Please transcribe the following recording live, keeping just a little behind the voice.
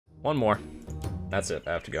One more. That's it.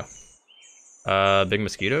 I have to go. Big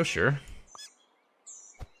mosquito, sure.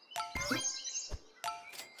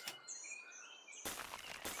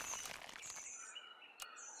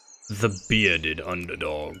 The bearded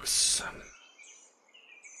underdogs.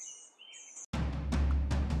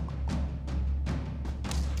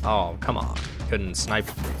 Oh, come on. Couldn't snipe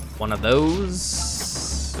one of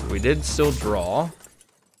those. We did still draw.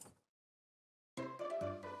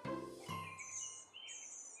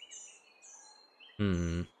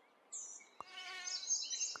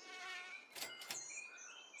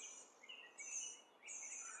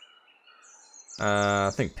 I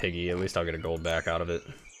think Piggy. At least I'll get a gold back out of it.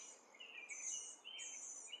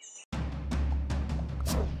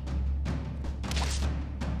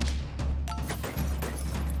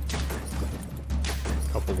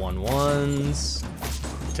 Couple 1-1s.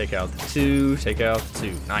 Take out the 2. Take out the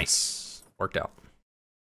 2. Nice. Worked out.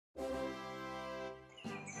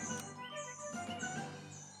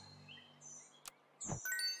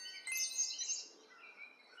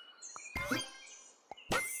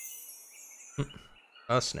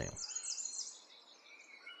 A snail.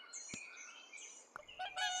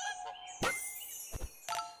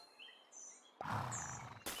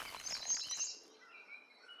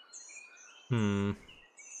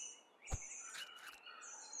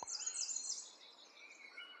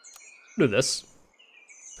 Do this.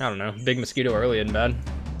 I don't know. Big mosquito early isn't bad.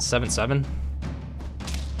 7-7.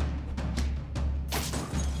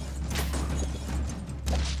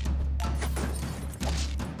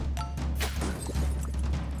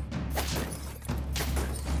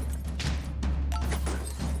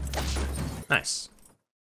 Nice.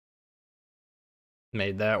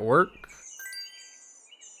 Made that work.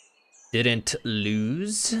 Didn't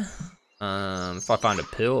lose. If I find a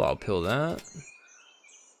pill, I'll pill that.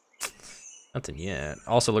 Nothing yet.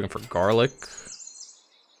 Also looking for garlic.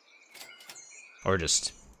 Or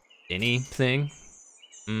just anything.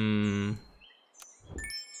 I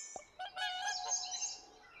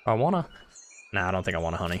wanna. Nah, I don't think I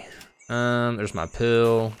want a honey. There's my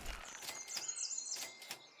pill.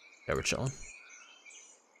 Okay, we're chilling.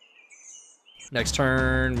 Next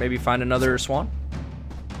turn, maybe find another swan.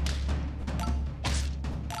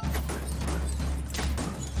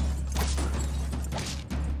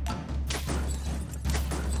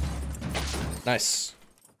 Nice.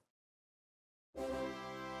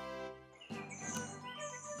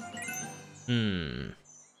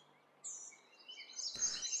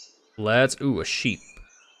 Ooh, a sheep.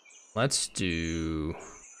 Let's do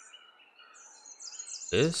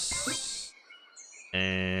this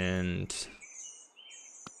and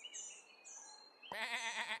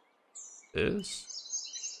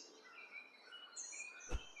this.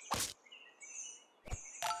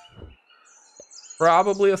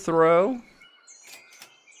 Probably a throw,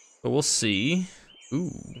 but we'll see.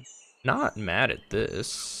 Ooh, not mad at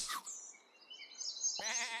this.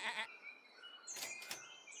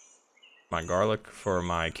 My garlic for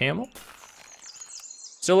my camel.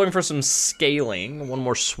 Still looking for some scaling. One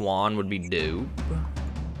more swan would be dope.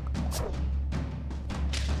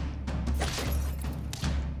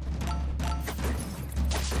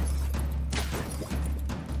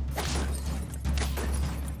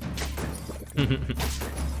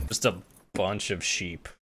 Just a bunch of sheep.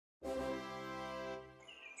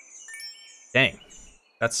 Dang,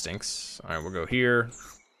 that stinks. All right, we'll go here.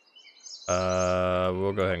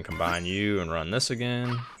 We'll go ahead and combine you and run this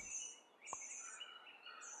again.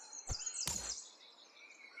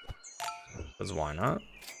 Because why not?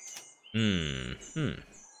 We're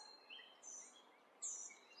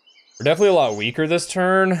definitely a lot weaker this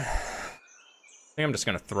turn. I think I'm just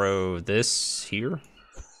gonna throw this here.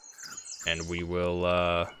 And we will,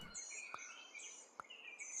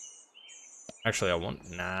 actually,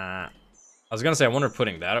 nah. I was gonna say, I wonder if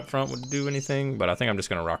putting that up front would do anything, but I think I'm just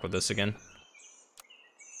gonna rock with this again.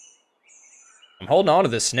 I'm holding on to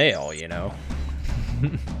this snail, you know.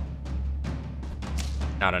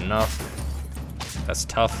 Not enough. That's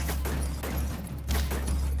tough.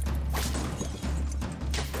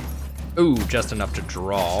 Ooh, just enough to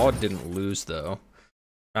draw. Didn't lose, though.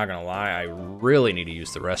 Not gonna lie, I really need to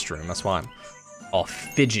use the restroom. That's why I'm all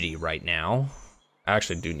fidgety right now. I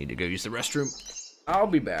actually do need to go use the restroom. I'll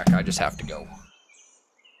be back, I just have to go.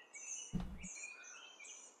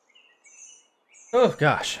 Oh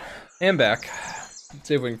gosh, and back. Let's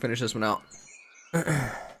see if we can finish this one out.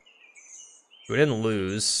 We didn't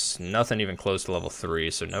lose, nothing even close to level 3,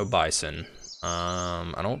 so no bison.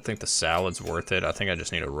 I don't think the salad's worth it. I think I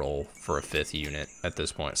just need a roll for a 5th unit at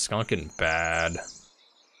this point. Skunking bad.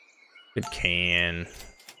 Good can.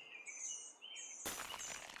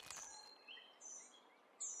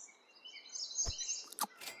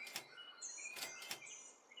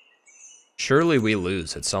 surely we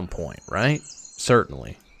lose at some point, right?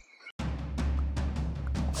 Certainly.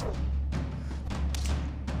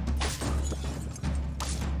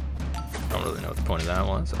 Don't really know what the point of that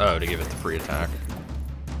was. Oh, to give it the free attack.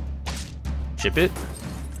 Chip it?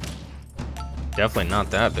 Definitely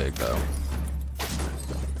not that big, though.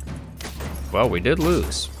 Well, we did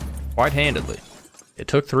lose. Quite handedly. It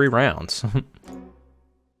took 3 rounds.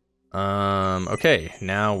 Okay,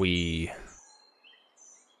 now we...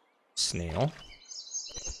 Snail.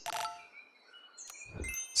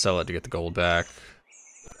 Sell it to get the gold back.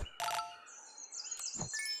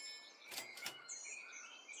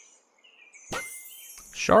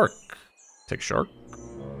 Shark. Take shark.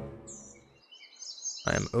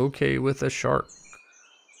 I am okay with a shark.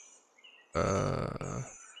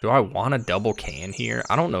 Do I want a double can here?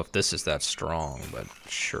 I don't know if this is that strong, but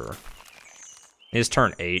sure. It's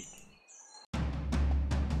turn 8.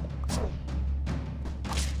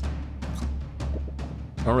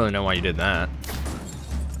 Don't really know why you did that.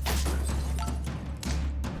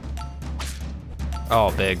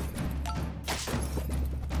 Oh, big.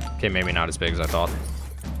 Okay, maybe not as big as I thought.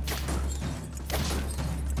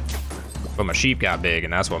 But my sheep got big,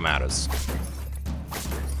 and that's what matters.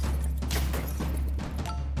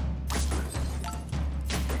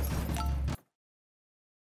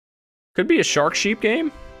 Could be a shark sheep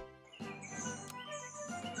game.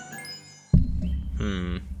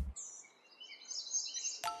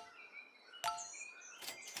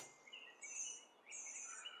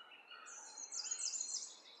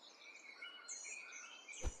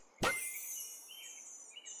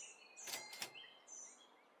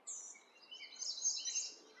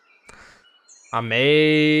 I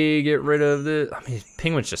may get rid of the... I mean,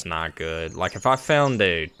 penguin's just not good. Like, if I found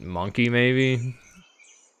a monkey, maybe.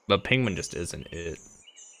 But penguin just isn't it.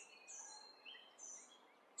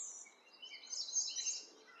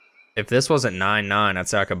 If this wasn't 9/9, I'd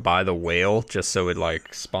say I could buy the whale just so it,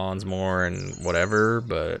 like, spawns more and whatever,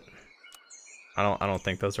 but... I don't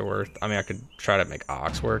think those are worth... I mean, I could try to make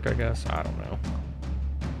ox work, I guess. I don't know.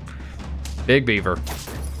 Big beaver.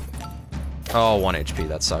 Oh, 1 HP.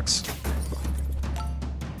 That sucks.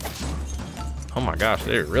 Oh my gosh,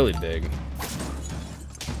 they're really big.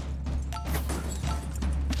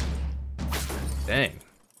 Dang.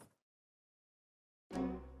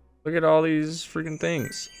 Look at all these freaking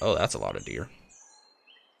things. Oh, that's a lot of deer.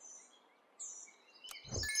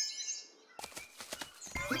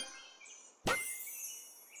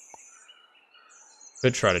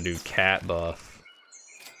 Could try to do cat buff.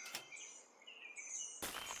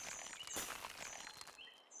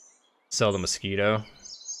 Sell the mosquito.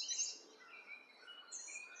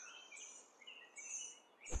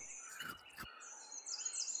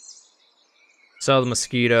 Sell the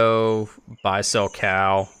mosquito, buy sell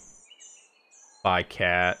cow, buy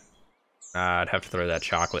cat. I'd have to throw that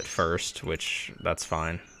chocolate first, which that's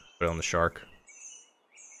fine. Put it on the shark.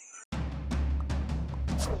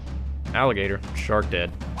 Alligator, shark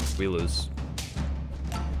dead. We lose.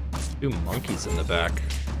 2 monkeys in the back.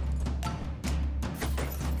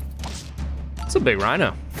 It's a big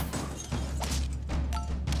rhino.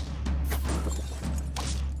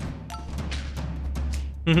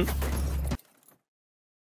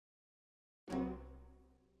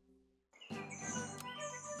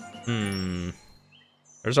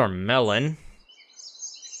 There's our melon.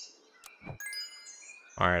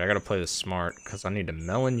 Alright, I gotta play this smart, because I need to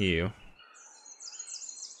melon you.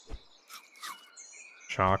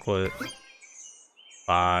 Chocolate.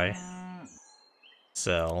 Buy.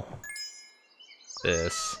 Sell.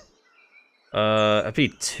 This. That'd be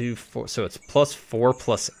 2, 4, so it's +4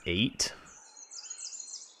 +8.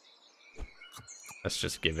 Let's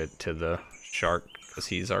just give it to the shark, because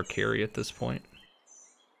he's our carry at this point.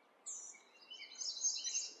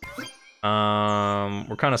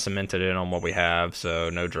 We're kind of cemented in on what we have, so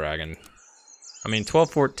no dragon. I mean,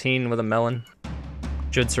 12-14 with a melon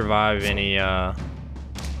should survive any of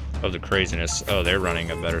the craziness. Oh, they're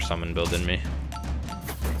running a better summon build than me.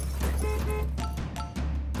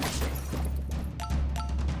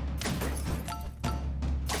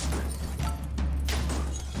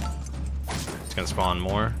 It's gonna spawn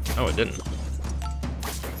more. Oh, it didn't.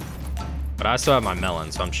 But I still have my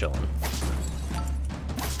melon, so I'm chilling.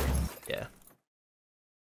 Yeah.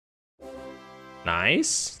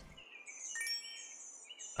 Nice.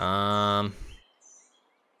 I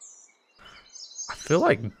feel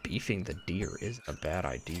like beefing the deer isn't a bad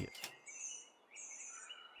idea.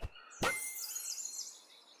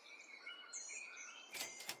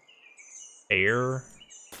 Air.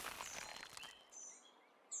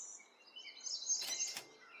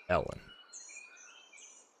 Ellen.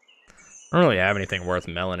 I don't really have anything worth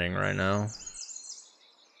meloning right now.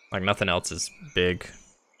 Like, nothing else is big.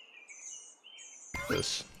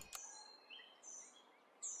 This.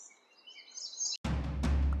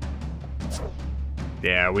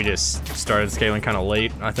 Yeah, we just started scaling kind of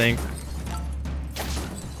late, I think.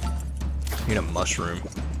 Need a mushroom.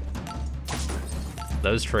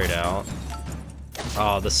 Those trade out.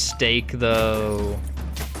 Oh, the steak, though.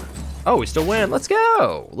 Oh, we still win. Let's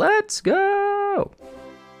go. Let's go.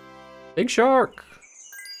 Big shark.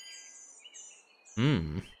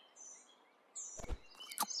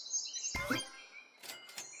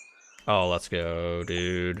 Oh, let's go,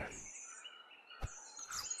 dude.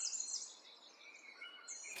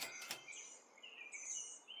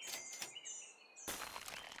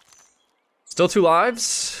 Still 2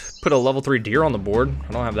 lives. Put a level 3 deer on the board.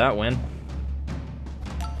 I don't have that win.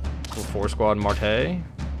 Level 4 squad Marte.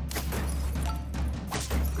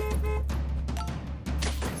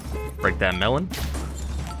 Break that melon.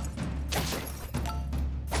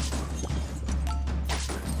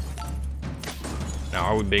 Now,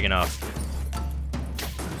 are we big enough?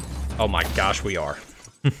 Oh my gosh, we are.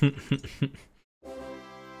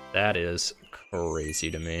 That is crazy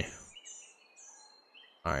to me.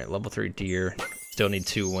 All right, level 3 deer. Still need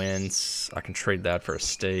 2 wins. I can trade that for a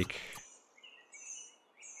steak.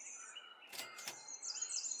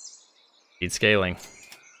 Need scaling.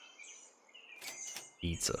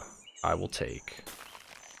 Pizza. I will take.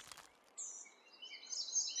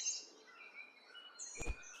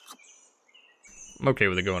 I'm okay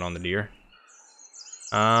with it going on the deer.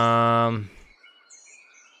 I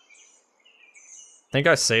think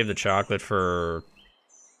I saved the chocolate for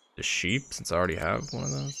the sheep since I already have one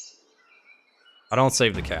of those. I don't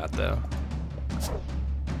save the cat though.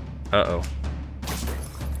 Uh-oh.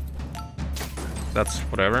 That's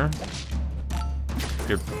whatever.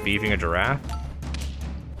 You're beefing a giraffe.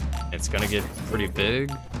 It's gonna get pretty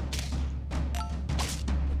big.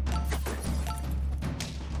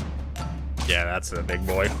 Yeah, that's a big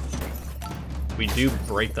boy. We do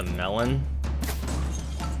break the melon,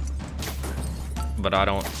 but I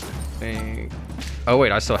don't think... Oh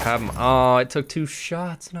wait, I still have them. Oh, I took 2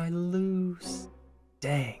 shots and I lose.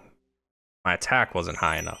 Dang. My attack wasn't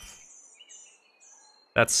high enough.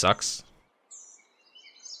 That sucks.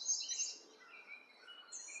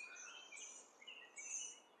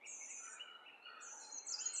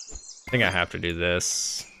 I think I have to do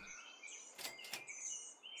this.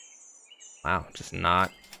 Wow, just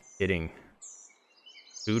not hitting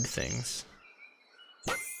food things.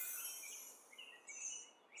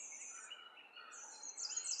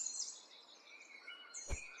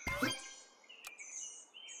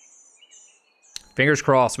 Fingers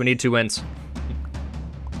crossed, we need 2 wins.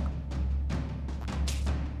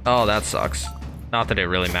 Oh, that sucks. Not that it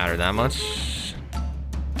really mattered that much.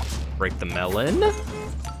 Break the melon.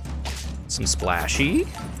 Some splashy.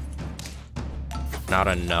 Not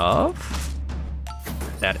enough.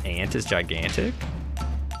 That ant is gigantic.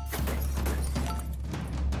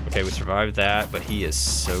 Okay, we survived that, but he is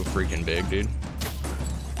so freaking big, dude.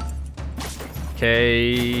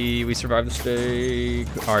 Okay, we survived the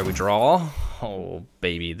steak. All right, we draw. Oh,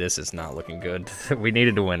 baby, this is not looking good. We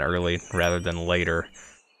needed to win early rather than later.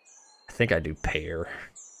 I think I do pear.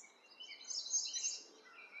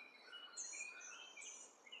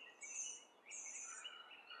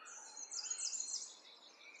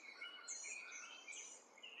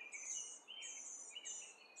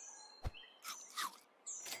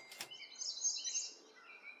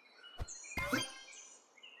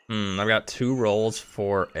 I've got 2 rolls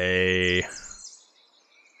for a...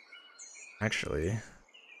 Actually, I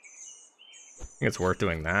think it's worth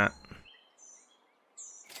doing that.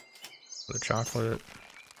 For the chocolate.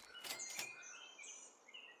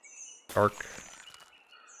 Dark.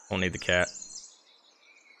 Won't need the cat.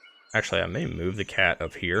 Actually, I may move the cat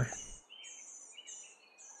up here.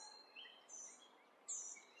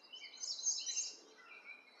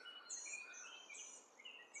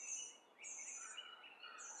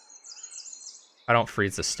 I don't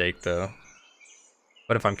freeze the steak though.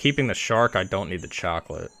 But if I'm keeping the shark, I don't need the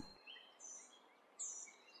chocolate.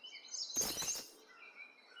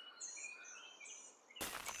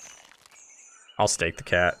 I'll stake the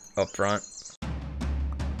cat up front.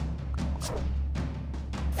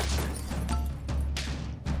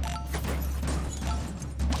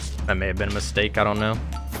 That may have been a mistake, I don't know.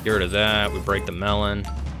 Get rid of that, we break the melon.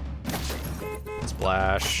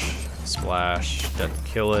 Splash, splash, doesn't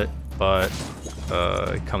kill it, but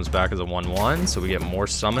it comes back as a 1/1, so we get more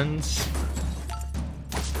summons.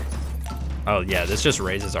 Oh yeah, this just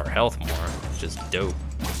raises our health more, which is dope.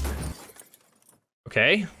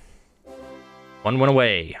 Okay. 1 went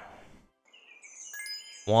away.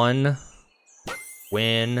 1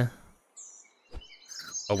 win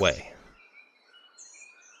away.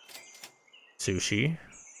 Sushi.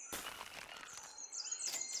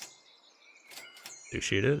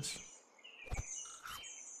 Sushi it is.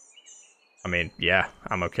 I mean, yeah,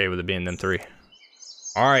 I'm okay with it being them 3.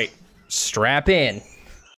 All right, strap in.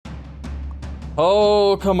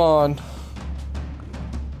 Oh, come on.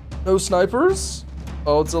 No snipers?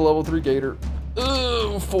 Oh, it's a level 3 gator.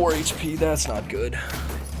 Ooh, 4 HP, that's not good.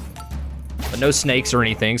 But no snakes or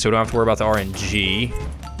anything, so we don't have to worry about the RNG.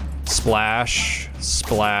 Splash,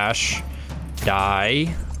 splash,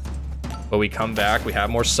 die. But we come back, we have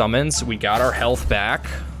more summons, we got our health back.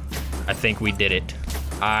 I think we did it.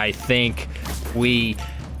 I think we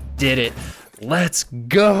did it. Let's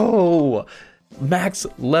go! Max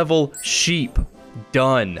level sheep,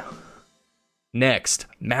 done. Next,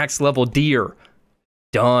 max level deer,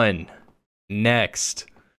 done. Next.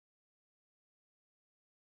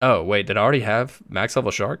 Oh, wait, did I already have max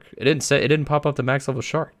level shark? It didn't pop up the max level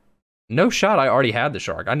shark. No shot, I already had the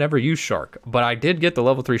shark. I never used shark, but I did get the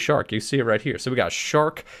level 3 shark. You see it right here. So we got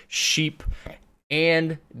shark, sheep,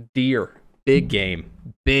 and deer. Big game,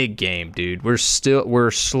 dude. We're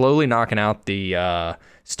slowly knocking out the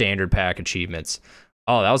standard pack achievements.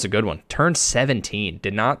 Oh, that was a good one. Turn 17.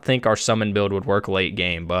 Did not think our summon build would work late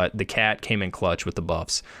game, but the cat came in clutch with the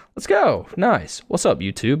buffs. Let's go. Nice. What's up,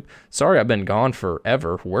 YouTube? Sorry I've been gone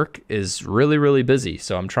forever. Work is really, really busy,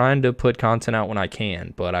 so I'm trying to put content out when I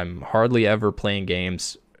can, but I'm hardly ever playing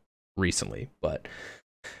games recently. But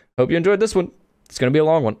hope you enjoyed this one. It's going to be a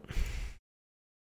long one.